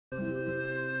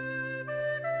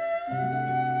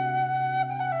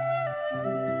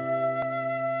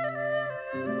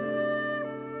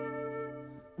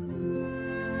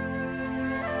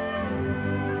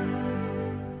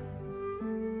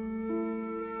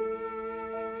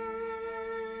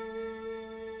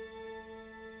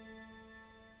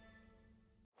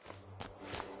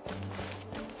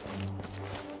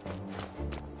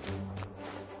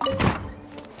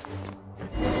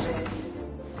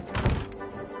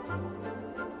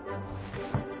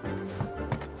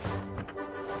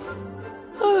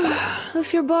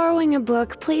if you're borrowing a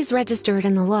book, please register it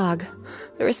in the log.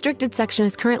 The restricted section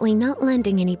is currently not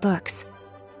lending any books.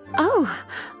 Oh,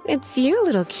 it's you,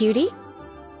 little cutie.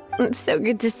 It's so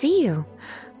good to see you.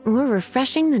 More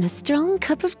refreshing than a strong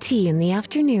cup of tea in the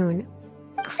afternoon.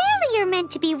 Clearly you're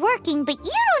meant to be working, but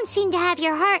you don't seem to have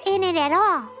your heart in it at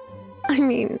all. I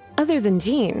mean, other than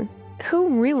Jean,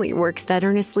 who really works that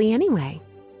earnestly anyway?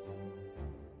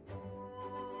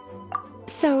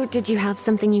 So, did you have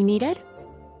something you needed?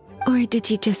 Or did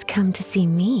you just come to see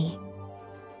me?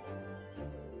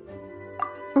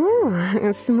 Ooh,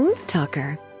 a smooth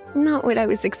talker. Not what I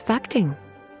was expecting.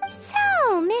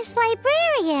 So, Miss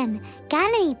Librarian, got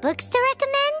any books to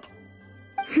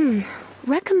recommend?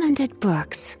 Recommended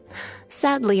books.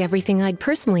 Sadly, everything I'd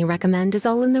personally recommend is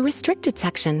all in the restricted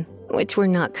section, which we're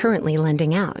not currently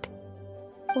lending out.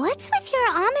 What's with your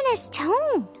ominous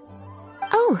tone?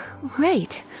 Oh,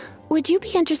 right. Would you be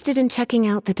interested in checking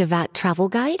out the Devat travel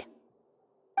guide?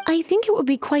 I think it would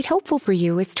be quite helpful for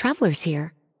you as travelers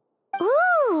here.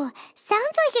 Ooh,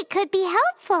 sounds like it could be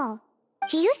helpful.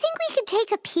 Do you think we could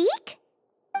take a peek?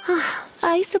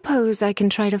 I suppose I can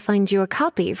try to find you a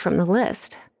copy from the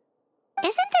list.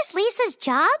 Isn't this Lisa's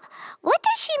job? What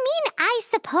does she mean, I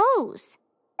suppose?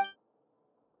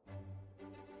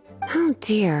 Oh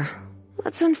dear,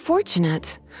 that's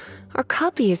unfortunate. Our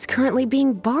copy is currently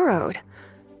being borrowed.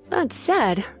 That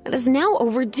said, it is now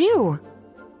overdue.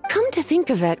 Come to think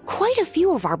of it, quite a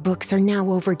few of our books are now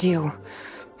overdue.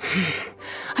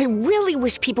 I really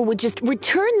wish people would just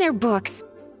return their books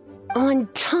on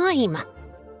time.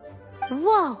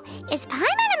 Whoa, is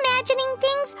Paimon imagining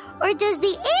things, or does the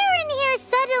air in here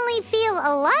suddenly feel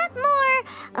a lot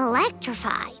more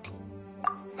electrified?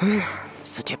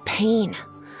 Such a pain.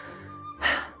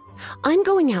 I'm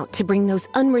going out to bring those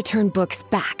unreturned books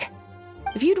back.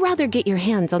 If you'd rather get your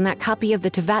hands on that copy of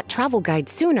the Tevat travel guide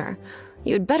sooner,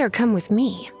 you'd better come with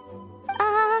me.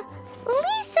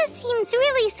 Lisa seems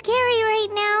really scary right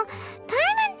now.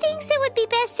 Paimon thinks it would be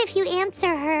best if you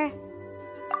answer her.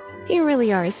 You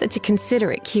really are such a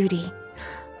considerate cutie.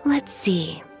 Let's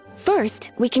see.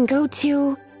 First, we can go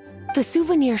to the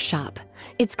souvenir shop.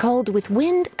 It's called With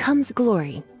Wind Comes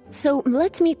Glory. So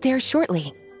let's meet there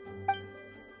shortly.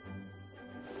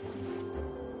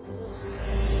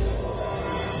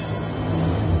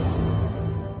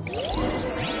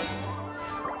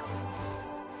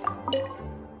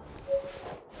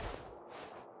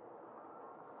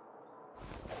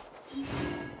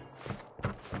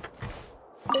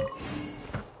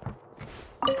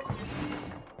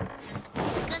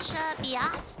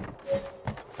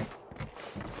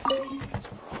 Seeds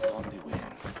brought on the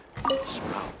wind,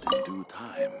 sprout in due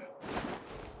time.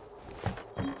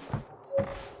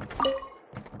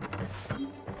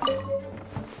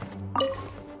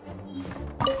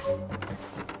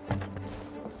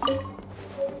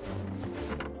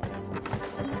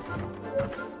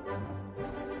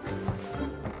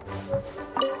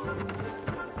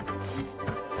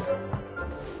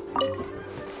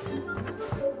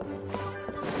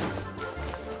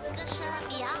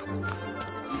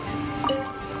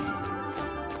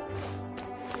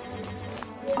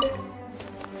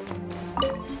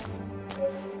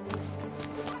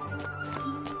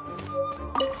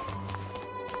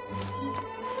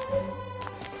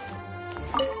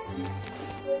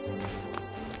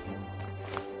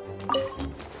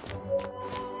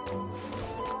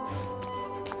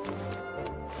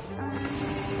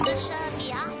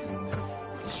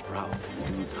 Sprout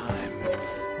in due time.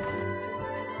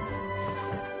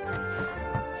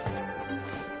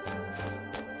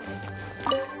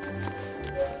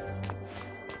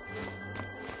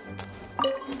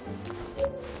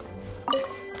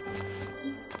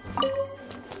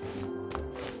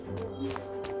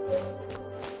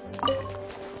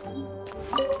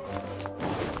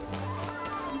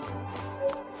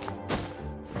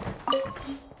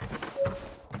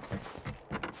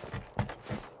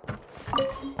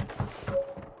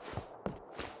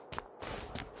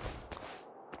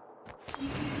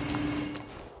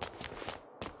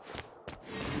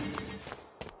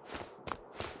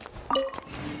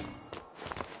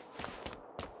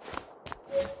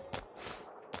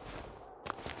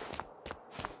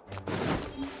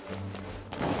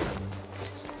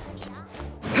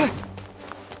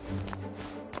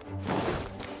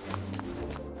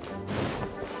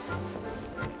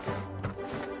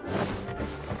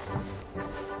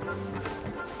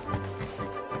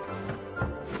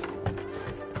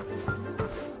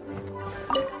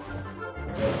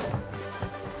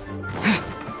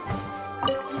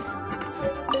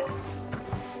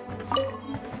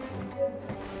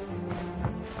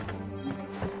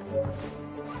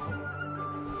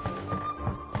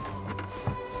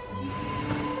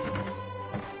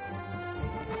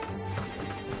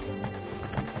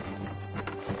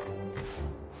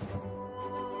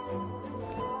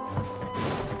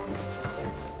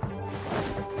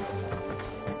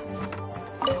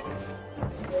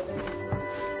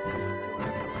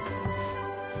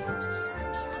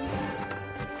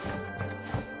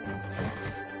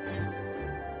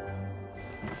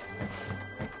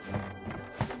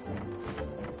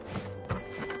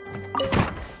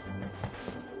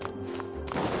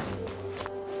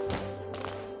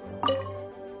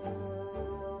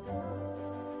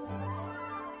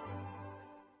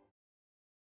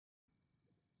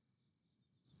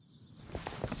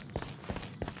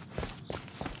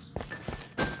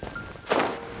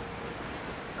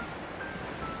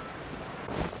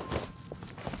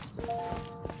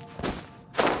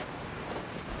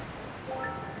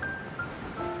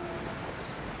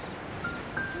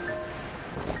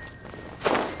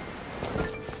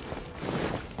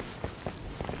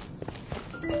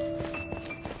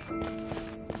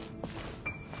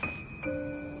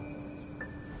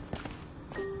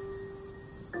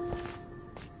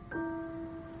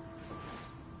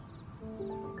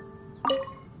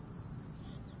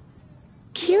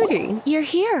 Hey, you're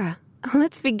here.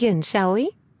 Let's begin, shall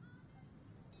we?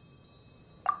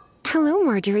 Hello,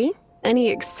 Marjorie. Any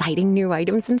exciting new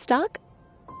items in stock?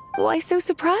 Why so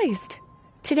surprised?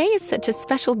 Today is such a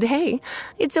special day.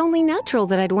 It's only natural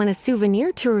that I'd want a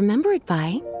souvenir to remember it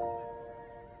by.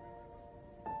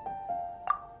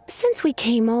 Since we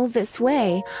came all this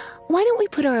way, why don't we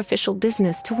put our official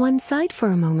business to one side for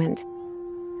a moment?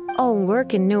 All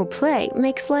work and no play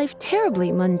makes life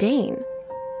terribly mundane.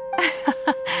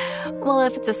 Well,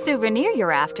 if it's a souvenir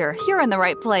you're after, you're in the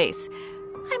right place.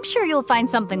 I'm sure you'll find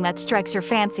something that strikes your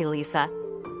fancy, Lisa.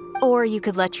 Or you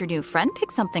could let your new friend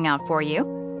pick something out for you.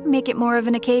 Make it more of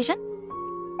an occasion.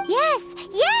 Yes,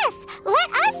 yes! Let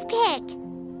us pick!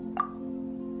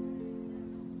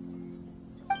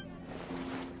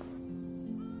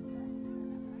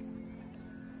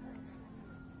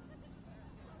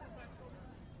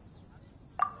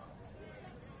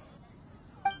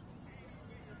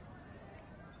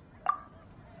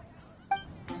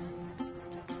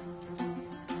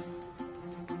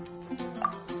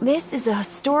 This is a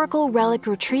historical relic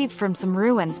retrieved from some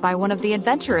ruins by one of the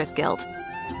Adventurers Guild.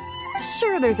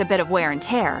 Sure, there's a bit of wear and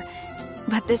tear,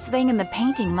 but this thing in the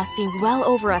painting must be well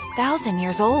over 1,000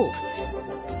 years old.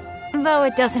 Though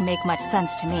it doesn't make much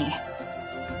sense to me.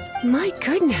 My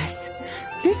goodness!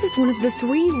 This is one of the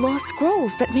 3 lost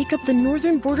scrolls that make up the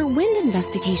Northern Border Wind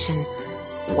investigation.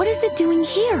 What is it doing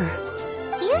here?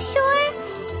 You sure?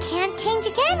 Can't change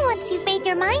again once you've made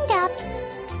your mind up.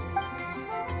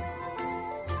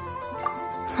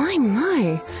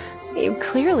 My. You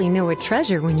clearly know a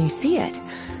treasure when you see it.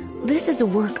 This is a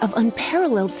work of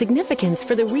unparalleled significance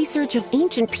for the research of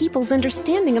ancient people's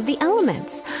understanding of the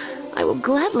elements. I will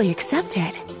gladly accept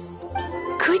it.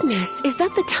 Goodness, is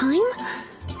that the time?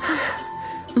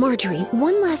 Marjorie,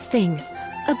 one last thing.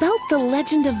 About the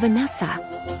legend of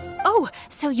Vanessa. Oh,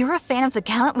 so you're a fan of the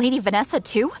gallant Lady Vanessa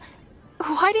too?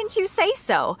 Why didn't you say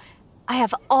so? I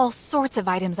have all sorts of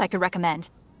items I could recommend.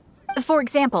 For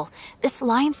example, this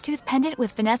lion's tooth pendant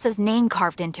with Vanessa's name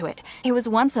carved into it. It was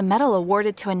once a medal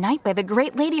awarded to a knight by the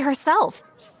great lady herself.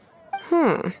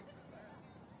 Oh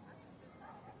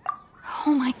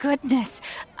my goodness.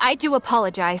 I do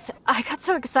apologize. I got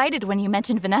so excited when you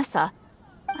mentioned Vanessa.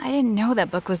 I didn't know that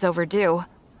book was overdue,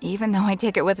 even though I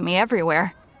take it with me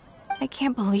everywhere. I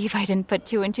can't believe I didn't put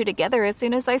 2 and 2 together as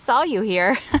soon as I saw you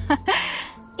here.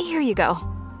 Here you go.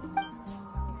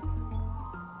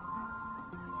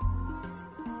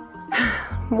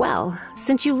 Well,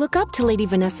 since you look up to Lady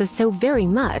Vanessa so very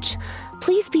much,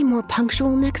 please be more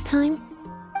punctual next time.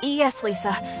 Yes,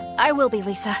 Lisa. I will be,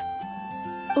 Lisa.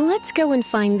 Let's go and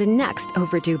find the next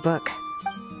overdue book.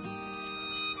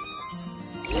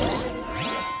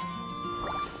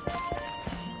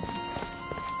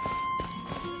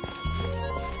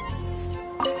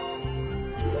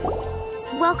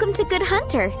 Welcome to Good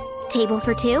Hunter. Table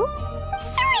for 2? 3!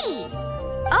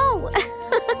 Oh,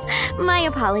 my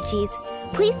apologies.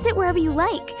 Please sit wherever you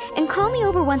like, and call me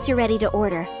over once you're ready to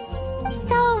order.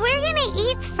 So we're gonna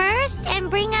eat first and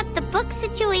bring up the book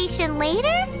situation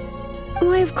later?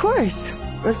 Why, of course.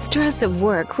 The stress of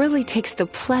work really takes the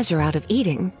pleasure out of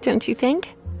eating, don't you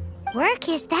think? Work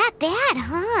is that bad,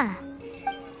 huh?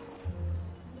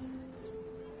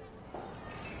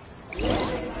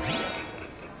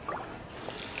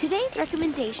 Today's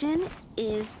recommendation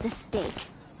is the steak.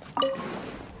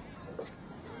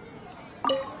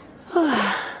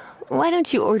 Why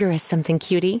don't you order us something,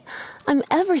 cutie? I'm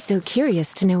ever so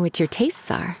curious to know what your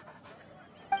tastes are.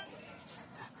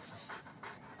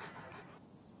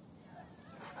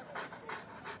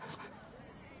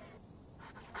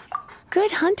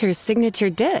 Good Hunter's signature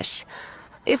dish.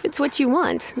 If it's what you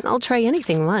want, I'll try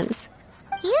anything once.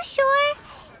 You sure?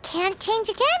 Can't change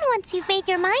again once you've made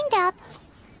your mind up.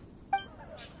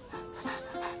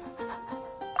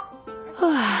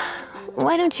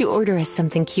 Why don't you order us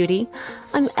something, cutie?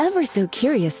 I'm ever so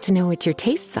curious to know what your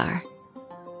tastes are.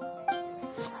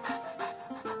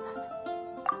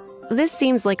 This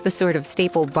seems like the sort of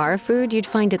staple bar food you'd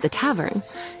find at the tavern.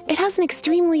 It has an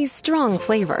extremely strong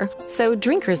flavor, so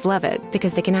drinkers love it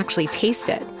because they can actually taste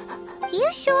it. You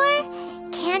sure?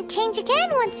 Can't change again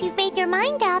once you've made your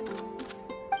mind up.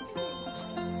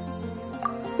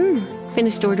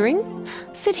 Finished ordering?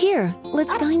 Sit here.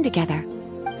 Let's dine together.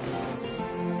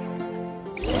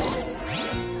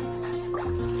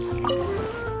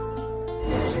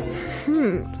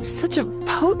 Such a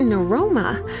potent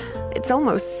aroma. It's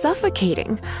almost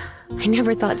suffocating. I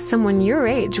never thought someone your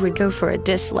age would go for a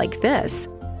dish like this.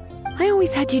 I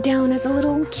always had you down as a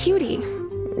little cutie.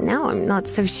 Now I'm not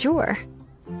so sure.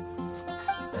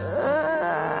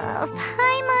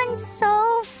 Paimon's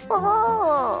so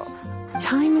full.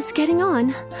 Time is it's getting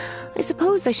on. I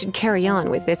suppose I should carry on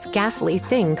with this ghastly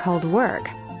thing called work.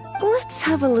 Let's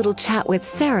have a little chat with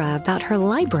Sarah about her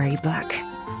library book.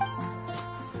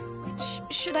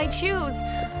 Which should I choose?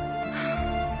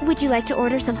 Would you like to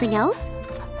order something else?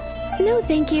 No,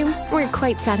 thank you. We're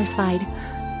quite satisfied.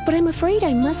 But I'm afraid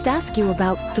I must ask you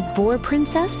about the boar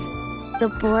princess. The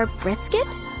boar brisket?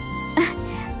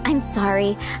 I'm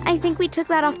sorry. I think we took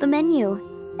that off the menu.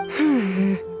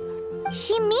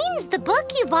 She means the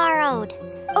book you borrowed.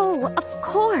 Oh, of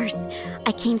course.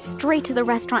 I came straight to the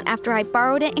restaurant after I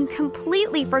borrowed it and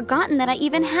completely forgotten that I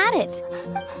even had it.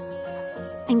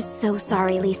 I'm so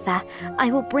sorry, Lisa. I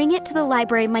will bring it to the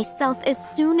library myself as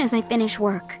soon as I finish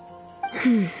work.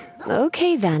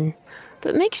 Okay then.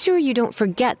 But make sure you don't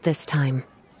forget this time.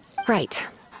 Right.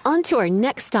 On to our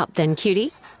next stop then,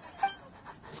 cutie.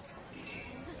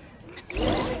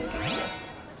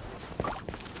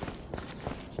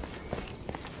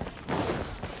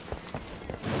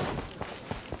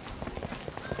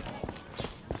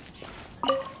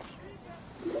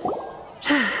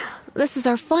 This is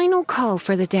our final call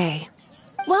for the day.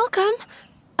 Welcome.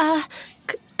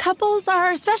 Couples are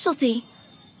our specialty.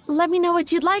 Let me know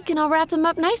what you'd like and I'll wrap them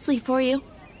up nicely for you.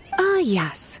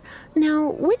 Yes.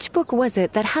 Now, which book was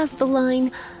it that has the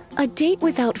line, "A date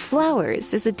without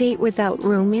flowers is a date without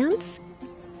romance"?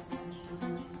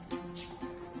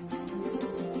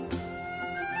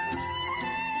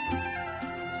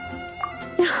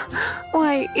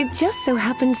 Why, it just so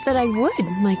happens that I would,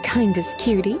 my kindest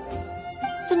cutie.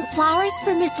 Some flowers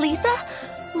for Miss Lisa?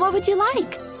 What would you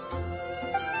like?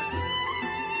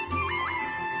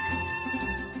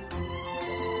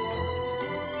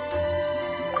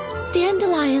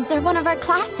 Dandelions are one of our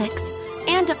classics,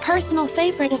 and a personal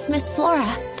favorite of Miss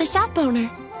Flora, the shop owner.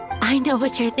 I know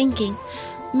what you're thinking.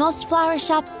 Most flower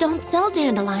shops don't sell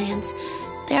dandelions.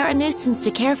 They're a nuisance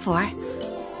to care for.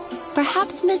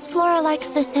 Perhaps Miss Flora likes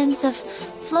the sense of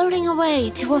floating away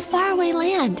to a faraway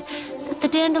land that the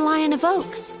dandelion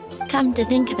evokes. Come to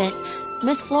think of it,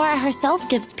 Miss Flora herself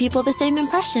gives people the same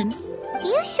impression.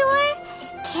 You sure?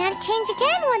 Can't change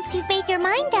again once you've made your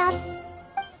mind up.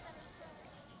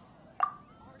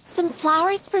 Some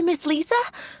flowers for Miss Lisa?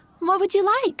 What would you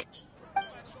like?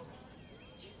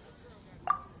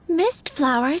 Mist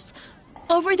flowers?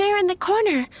 Over there in the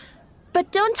corner.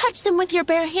 But don't touch them with your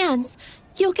bare hands.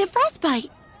 You'll get frostbite.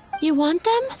 You want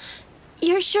them?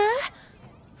 You're sure?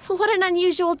 What an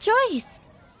unusual choice.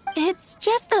 It's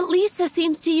just that Lisa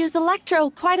seems to use Electro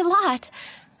quite a lot.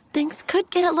 Things could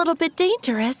get a little bit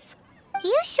dangerous.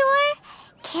 You sure?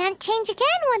 Can't change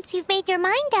again once you've made your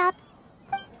mind up.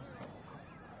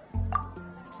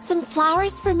 Some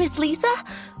flowers for Miss Lisa?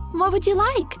 What would you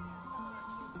like?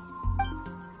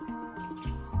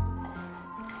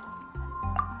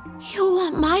 You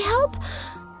want my help?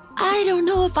 I don't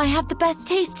know if I have the best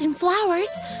taste in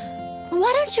flowers.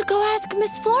 Why don't you go ask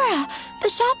Miss Flora, the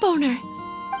shop owner?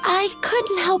 I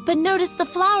couldn't help but notice the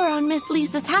flower on Miss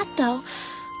Lisa's hat, though.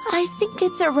 I think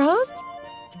it's a rose?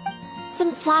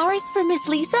 Some flowers for Miss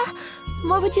Lisa?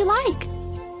 What would you like?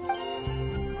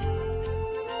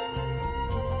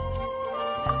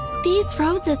 These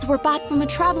roses were bought from a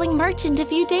traveling merchant a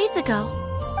few days ago.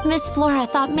 Miss Flora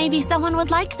thought maybe someone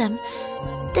would like them.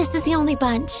 This is the only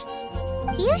bunch.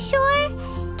 You sure?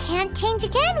 Can't change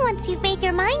again once you've made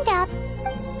your mind up.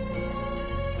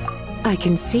 I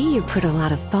can see you put a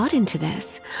lot of thought into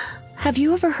this. Have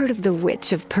you ever heard of the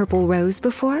Witch of Purple Rose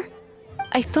before?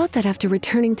 I thought that after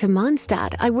returning to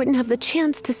Mondstadt, I wouldn't have the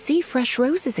chance to see fresh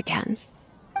roses again.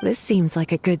 This seems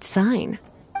like a good sign.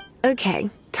 Okay,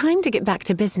 time to get back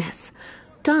to business.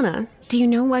 Donna, do you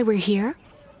know why we're here?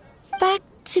 Back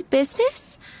to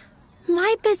business?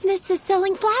 My business is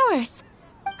selling flowers.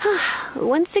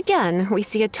 Once again, we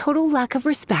see a total lack of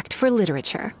respect for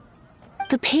literature.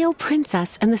 The Pale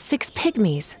Princess and the Six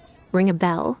Pygmies. Ring a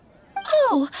bell?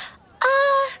 Oh,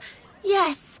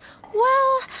 yes.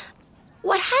 Well,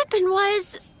 what happened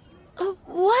was...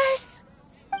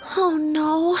 Oh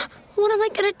no, what am I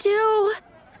gonna do?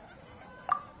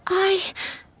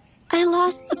 I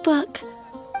lost the book.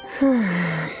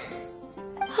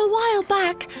 A while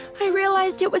back, I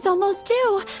realized it was almost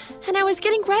due, and I was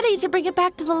getting ready to bring it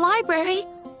back to the library.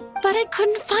 But I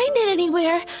couldn't find it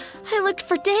anywhere. I looked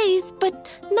for days, but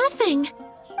nothing.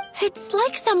 It's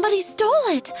like somebody stole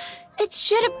it. It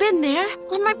should have been there,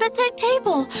 on my bedside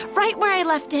table, right where I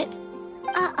left it.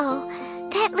 Uh-oh.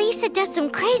 That Lisa does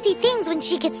some crazy things when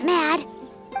she gets mad.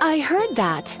 I heard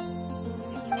that.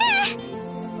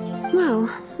 Well,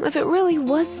 if it really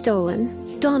was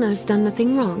stolen, Donna's done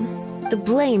nothing wrong. The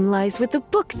blame lies with the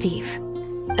book thief.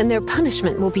 And their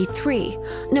punishment will be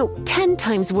 10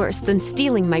 times worse than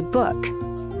stealing my book.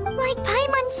 Like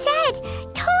Paimon said,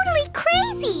 totally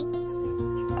crazy!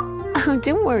 Oh,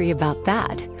 don't worry about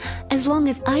that. As long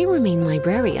as I remain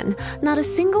librarian, not a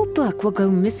single book will go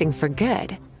missing for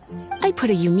good. I put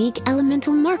a unique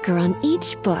elemental marker on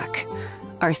each book.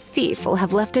 Our thief will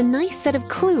have left a nice set of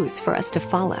clues for us to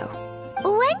follow.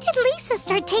 When did Lisa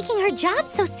start taking her job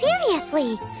so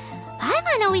seriously?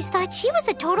 Paimon always thought she was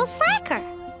a total slacker.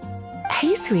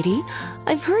 Hey, sweetie,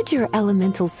 I've heard your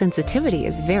elemental sensitivity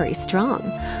is very strong.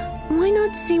 Why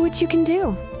not see what you can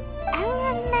do?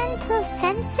 Elemental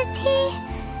sensity?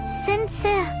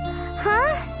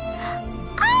 Huh?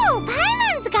 Oh,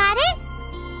 Paimon's got it!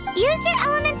 Use your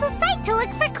elemental sight to look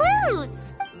for clues!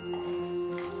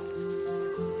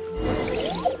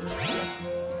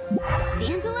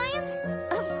 Dandelions?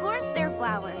 Of course they're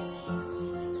flowers.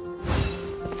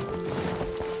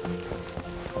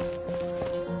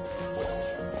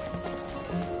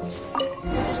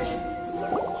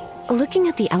 Looking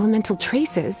at the elemental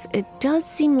traces, it does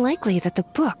seem likely that the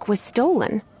book was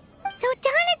stolen. So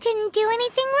Donna didn't do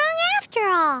anything wrong after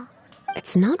all.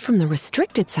 It's not from the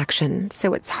restricted section,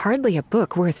 so it's hardly a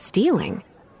book worth stealing.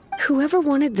 Whoever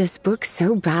wanted this book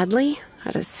so badly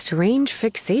had a strange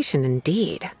fixation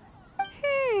indeed.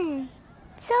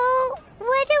 So,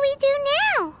 what do we do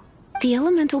now? The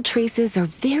elemental traces are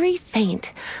very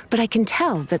faint, but I can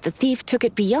tell that the thief took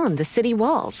it beyond the city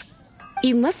walls.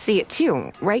 You must see it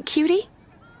too, right, cutie?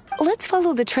 Let's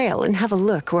follow the trail and have a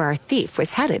look where our thief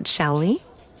was headed, shall we?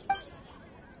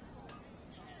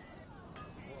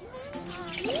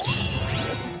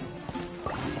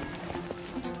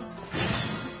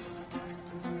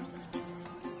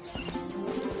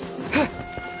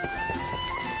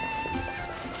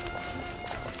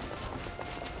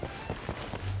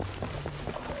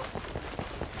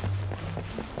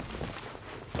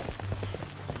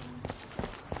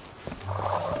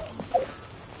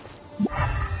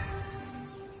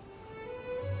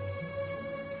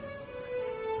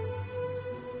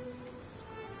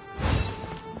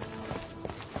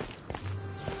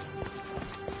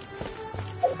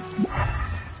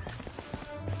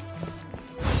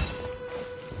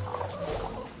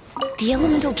 The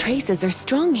elemental traces are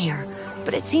strong here,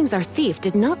 but it seems our thief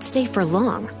did not stay for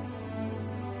long.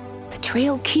 The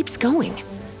trail keeps going.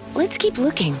 Let's keep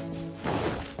looking.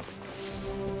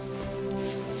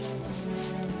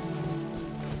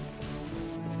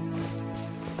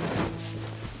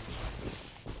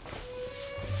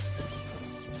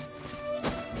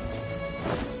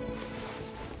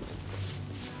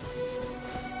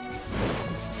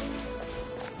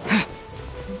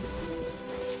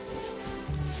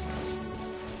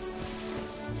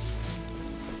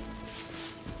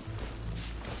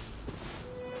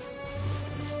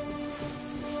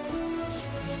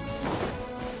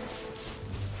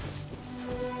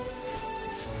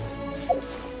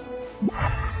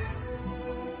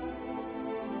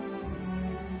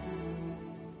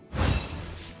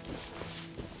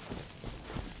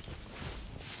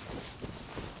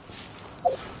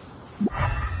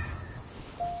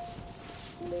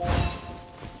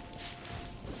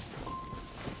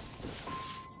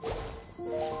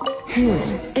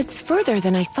 It's further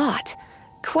than I thought.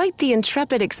 Quite the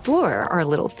intrepid explorer, our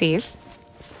little thief.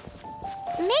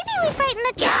 Maybe we frightened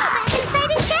the cow back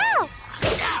inside his shell.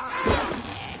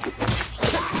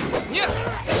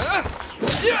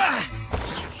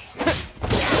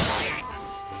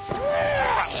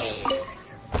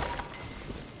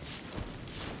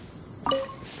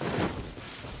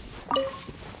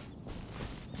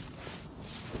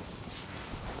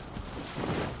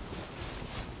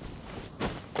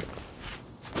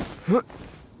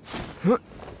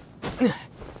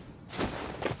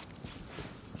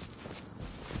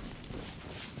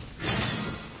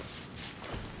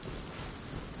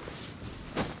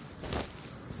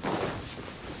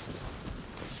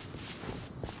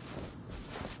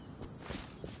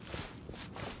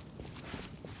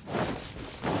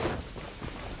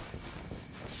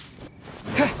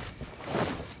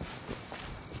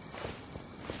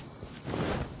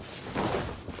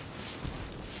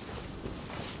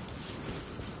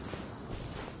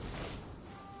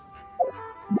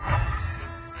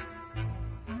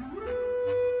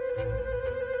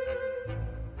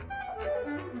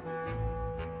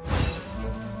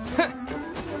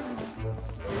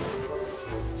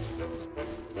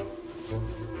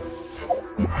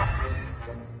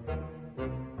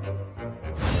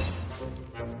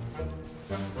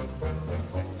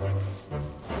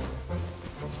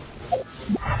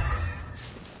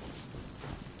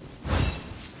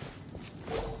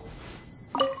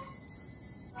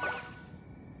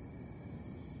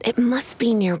 It must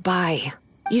be nearby.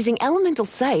 Using elemental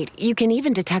sight, you can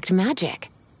even detect magic.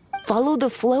 Follow the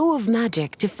flow of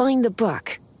magic to find the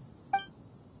book.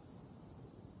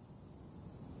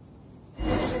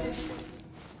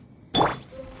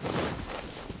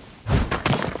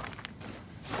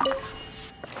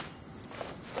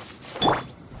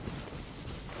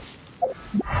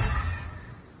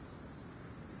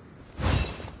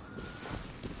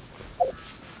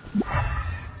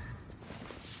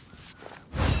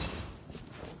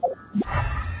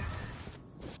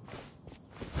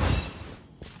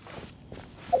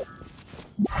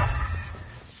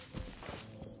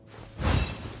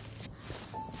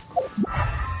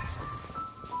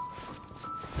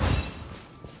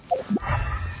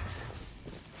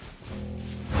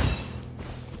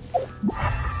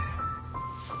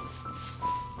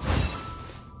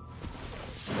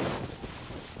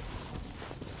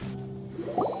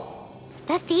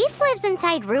 The thief lives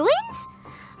inside ruins?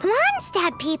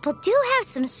 Mondstadt people do have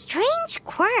some strange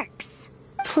quirks.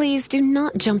 Please do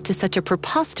not jump to such a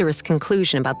preposterous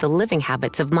conclusion about the living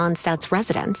habits of Mondstadt's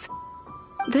residents.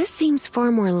 This seems far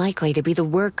more likely to be the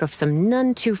work of some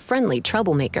none-too-friendly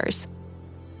troublemakers.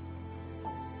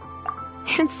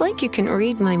 It's like you can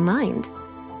read my mind.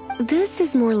 This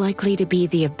is more likely to be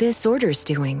the Abyss Order's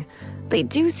doing. They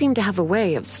do seem to have a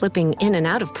way of slipping in and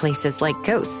out of places like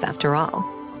ghosts, after all.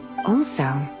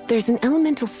 Also, there's an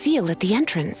elemental seal at the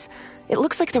entrance. It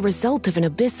looks like the result of an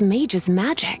Abyss mage's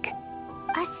magic.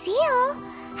 A seal?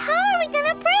 How are we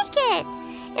gonna break it?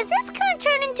 Is this gonna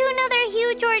turn into another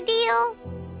huge ordeal?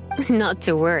 Not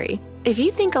to worry. If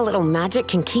you think a little magic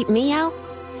can keep me out,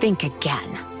 think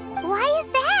again. Why is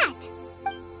that?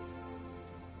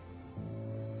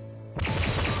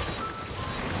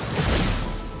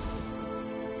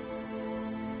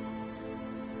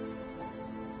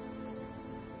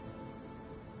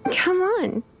 Come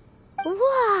on.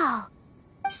 Whoa!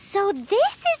 So this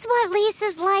is what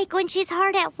Lisa's like when she's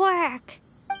hard at work.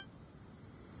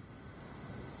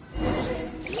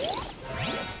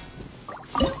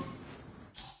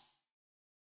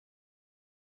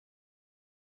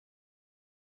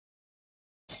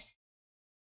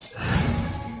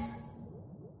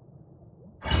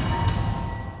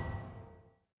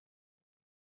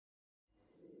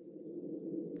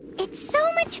 It's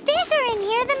so much bigger in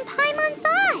here than Paimon thought.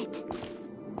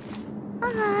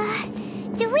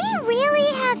 Do we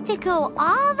really have to go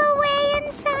all the way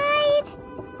inside?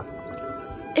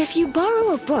 If you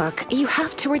borrow a book, you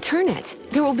have to return it.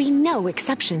 There will be no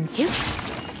exceptions.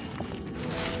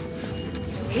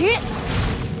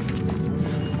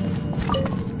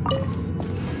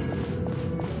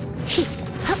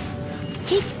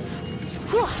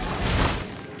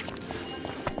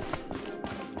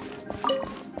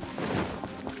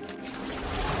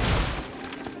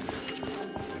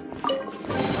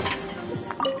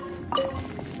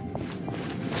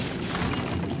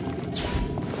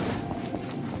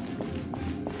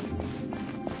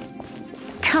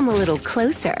 Come a little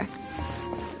closer.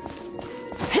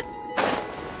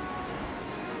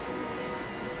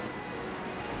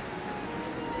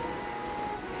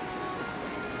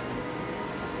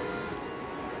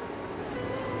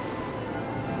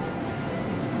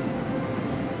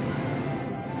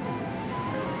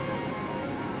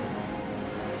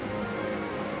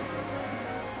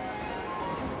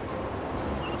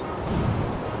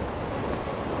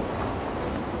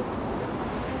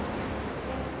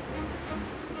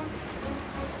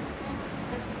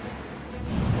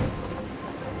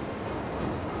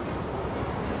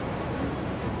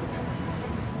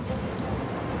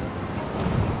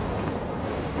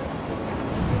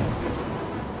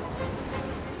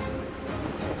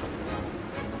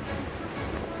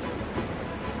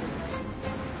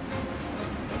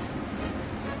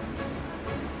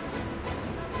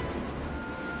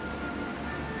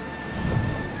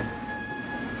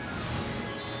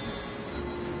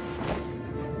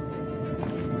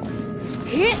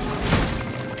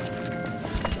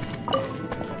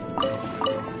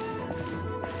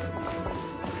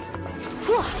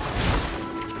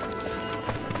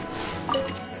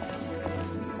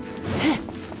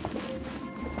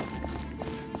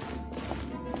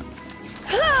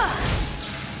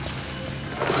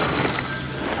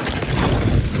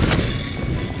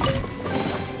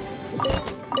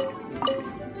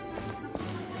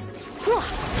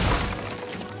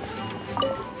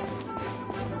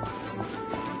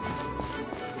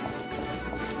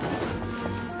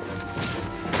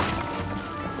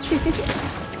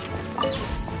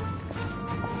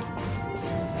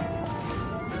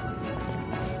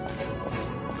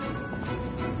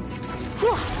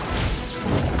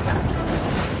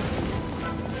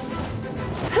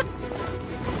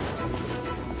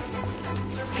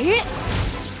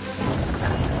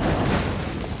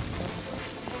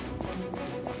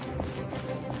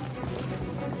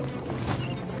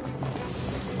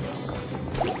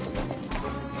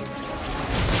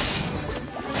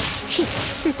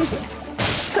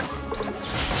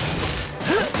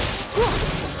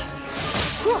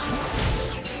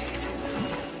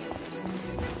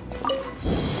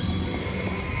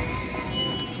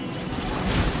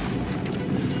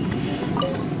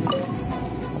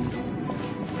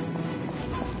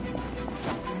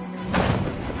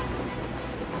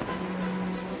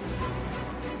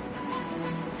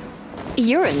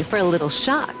 You're in for a little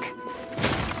shock.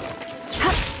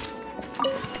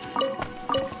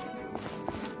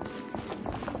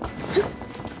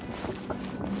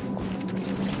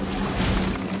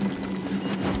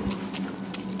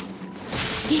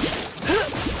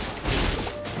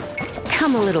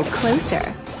 Come a little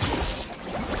closer.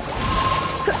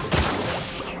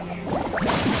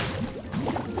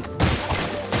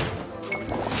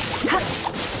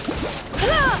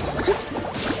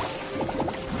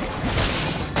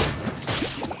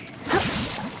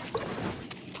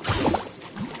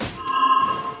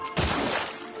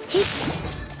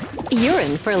 You're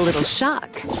in for a little shock.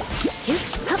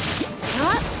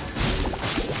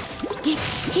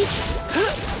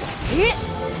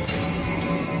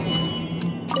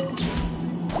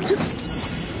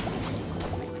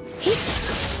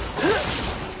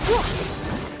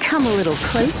 Come a little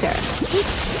closer.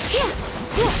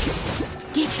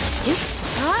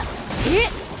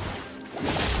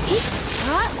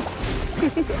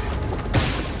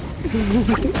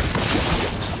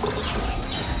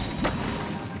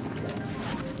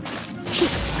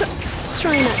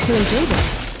 Try not to enjoy this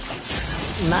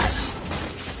much.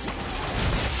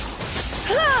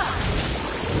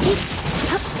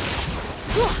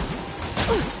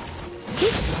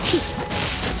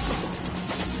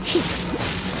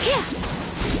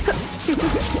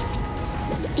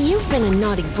 You've been a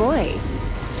naughty boy.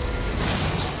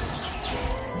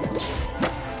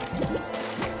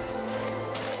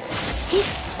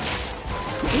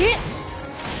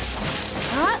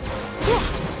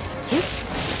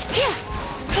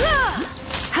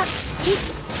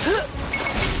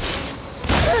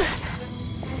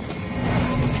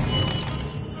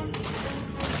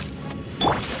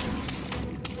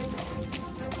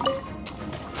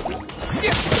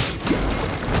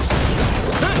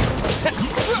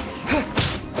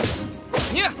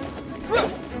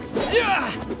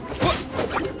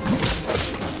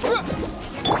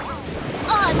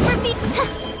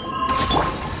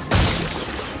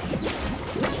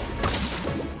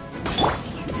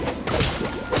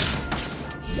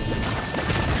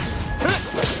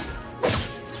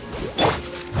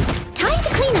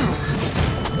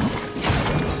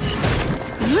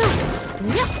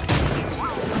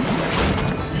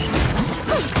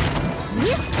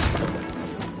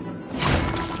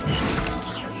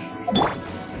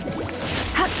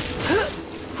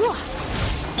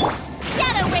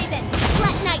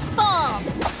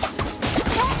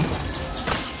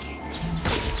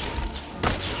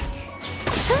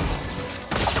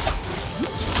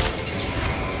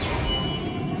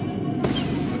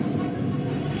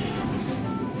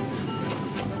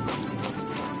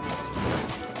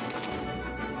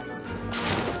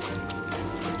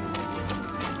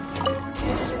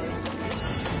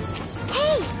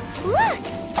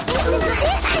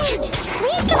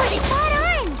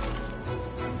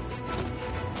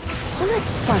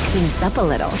 Spark things up a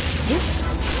little.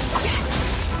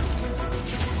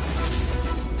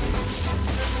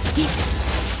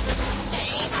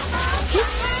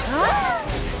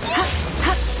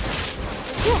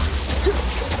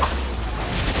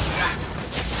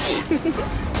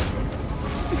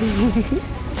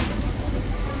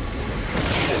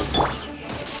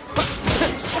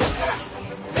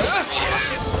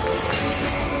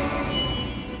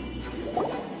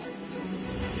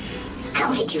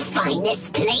 How did you find this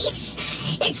place?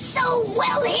 It's so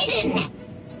well hidden!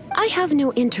 I have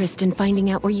no interest in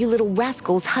finding out where you little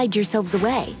rascals hide yourselves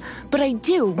away, but I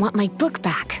do want my book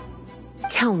back.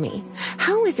 Tell me,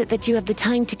 how is it that you have the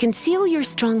time to conceal your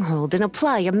stronghold and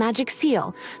apply a magic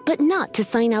seal, but not to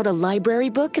sign out a library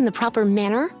book in the proper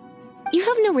manner? You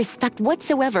have no respect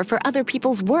whatsoever for other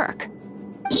people's work.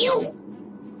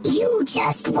 You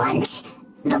just want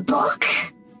the book?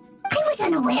 I was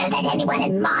unaware that anyone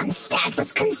in Mondstadt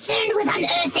was concerned with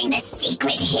unearthing the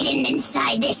secret hidden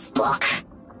inside this book.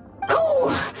 Who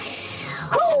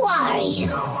are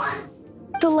you?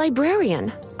 The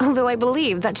Librarian, although I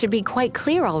believe that should be quite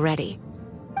clear already.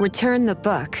 Return the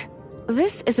book.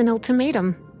 This is an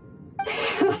ultimatum.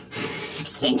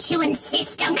 Since you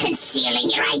insist on concealing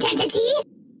your identity,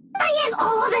 I have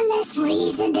all the less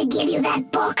reason to give you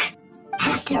that book.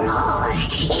 After all,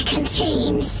 it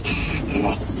contains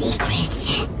the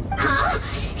secret. Huh?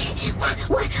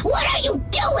 What are you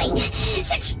doing?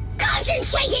 Such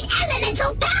concentrated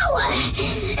elemental power!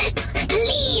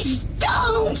 Please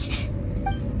don't!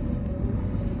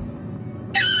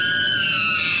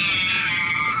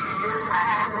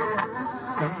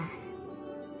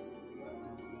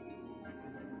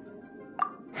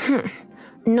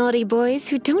 Naughty boys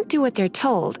who don't do what they're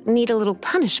told need a little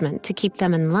punishment to keep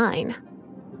them in line.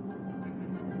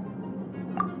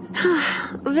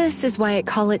 This is why I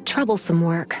call it troublesome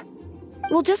work.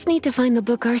 We'll just need to find the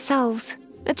book ourselves.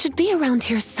 It should be around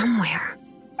here somewhere.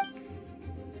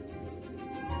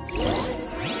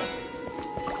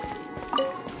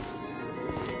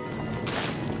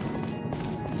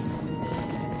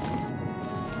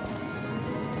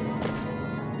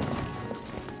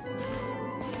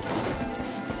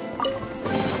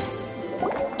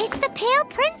 It's the Pale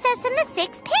Princess and the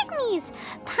Six Pygmies.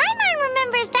 Paimon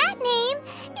remembers that name.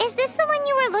 Is this the one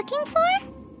you were looking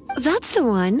for? That's the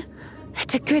one.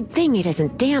 It's a good thing it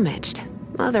isn't damaged.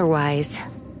 Otherwise...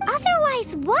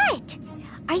 Otherwise what?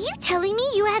 Are you telling me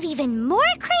you have even more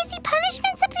crazy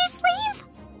punishments up your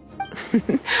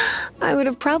sleeve? I would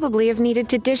have probably have needed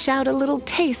to dish out a little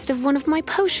taste of one of my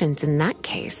potions in that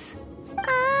case.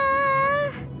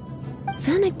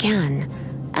 Then again,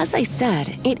 as I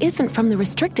said, it isn't from the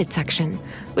restricted section,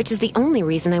 which is the only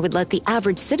reason I would let the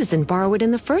average citizen borrow it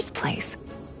in the first place.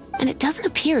 And it doesn't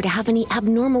appear to have any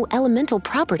abnormal elemental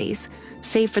properties,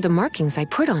 save for the markings I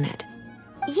put on it.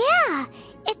 Yeah,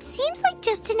 it seems like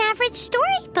just an average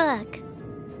storybook.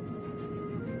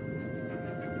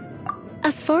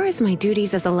 As far as my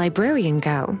duties as a librarian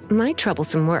go, my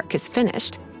troublesome work is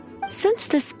finished. Since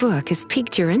this book has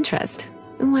piqued your interest,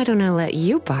 why don't I let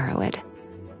you borrow it?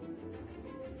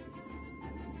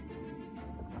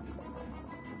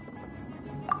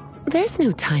 There's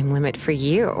no time limit for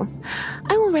you.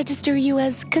 I will register you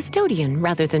as custodian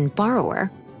rather than borrower.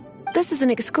 This is an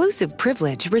exclusive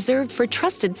privilege reserved for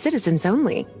trusted citizens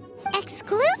only.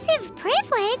 Exclusive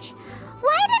privilege?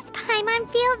 Why does Paimon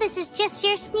feel this is just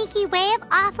your sneaky way of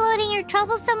offloading your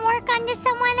troublesome work onto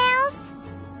someone else?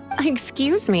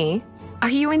 Excuse me, are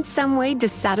you in some way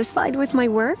dissatisfied with my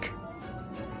work?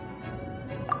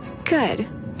 Good,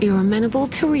 you're amenable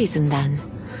to reason then.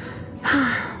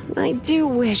 I do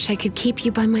wish I could keep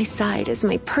you by my side as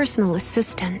my personal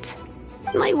assistant.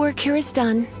 My work here is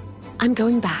done. I'm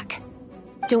going back.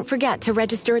 Don't forget to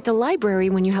register at the library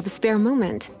when you have a spare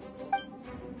moment.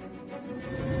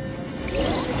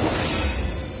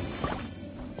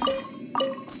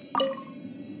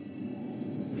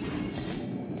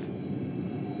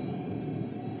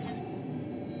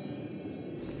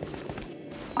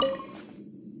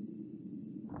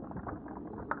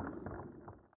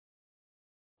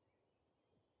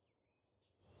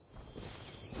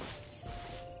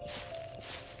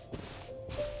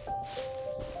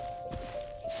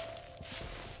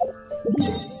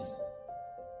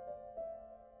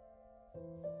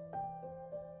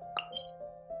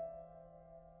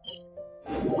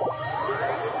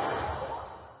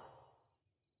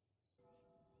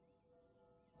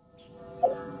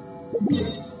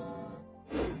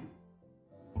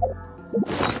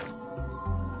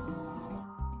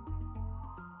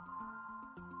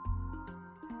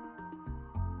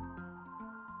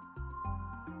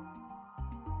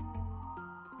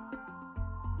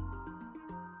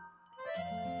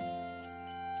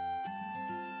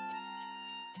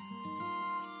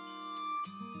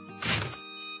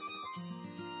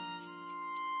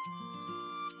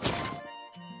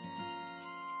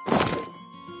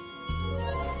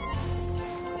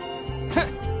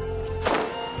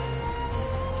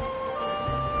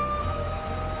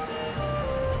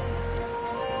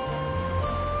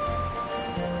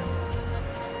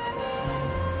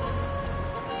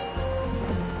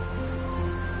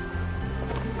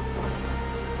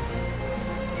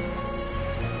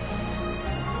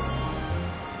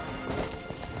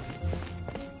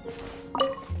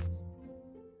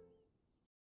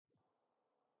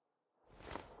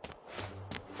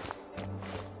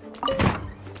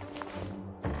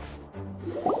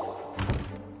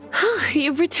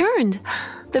 You've returned.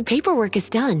 The paperwork is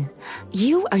done.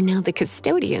 You are now the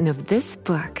custodian of this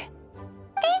book.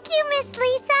 Thank you, Miss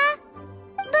Lisa.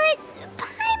 But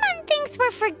Paimon thinks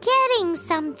we're forgetting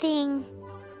something.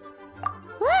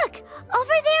 Look,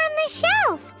 over there on the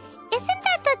shelf. Isn't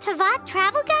that the Teyvat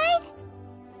travel guide?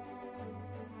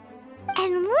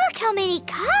 And look how many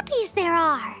copies there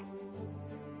are.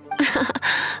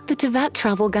 The Teyvat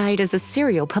Travel Guide is a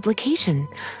serial publication.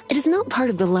 It is not part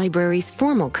of the library's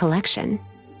formal collection.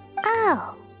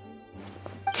 Oh.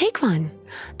 Take one.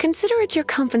 Consider it your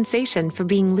compensation for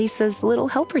being Lisa's little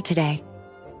helper today.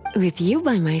 With you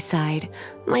by my side,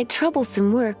 my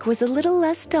troublesome work was a little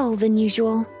less dull than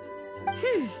usual.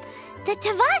 The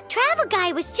Tavok travel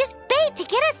guide was just bait to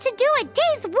get us to do a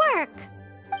day's work.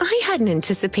 I hadn't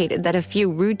anticipated that a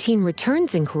few routine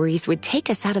returns inquiries would take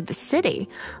us out of the city,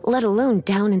 let alone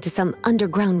down into some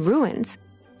underground ruins.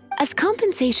 As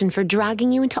compensation for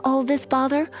dragging you into all this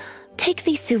bother, take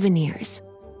these souvenirs.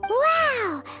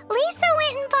 Wow! Lisa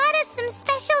went and bought us some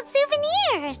special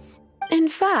souvenirs. In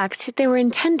fact, they were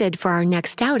intended for our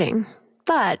next outing.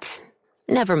 But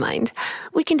never mind.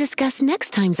 We can discuss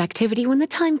next time's activity when the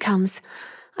time comes.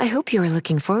 I hope you are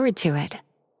looking forward to it.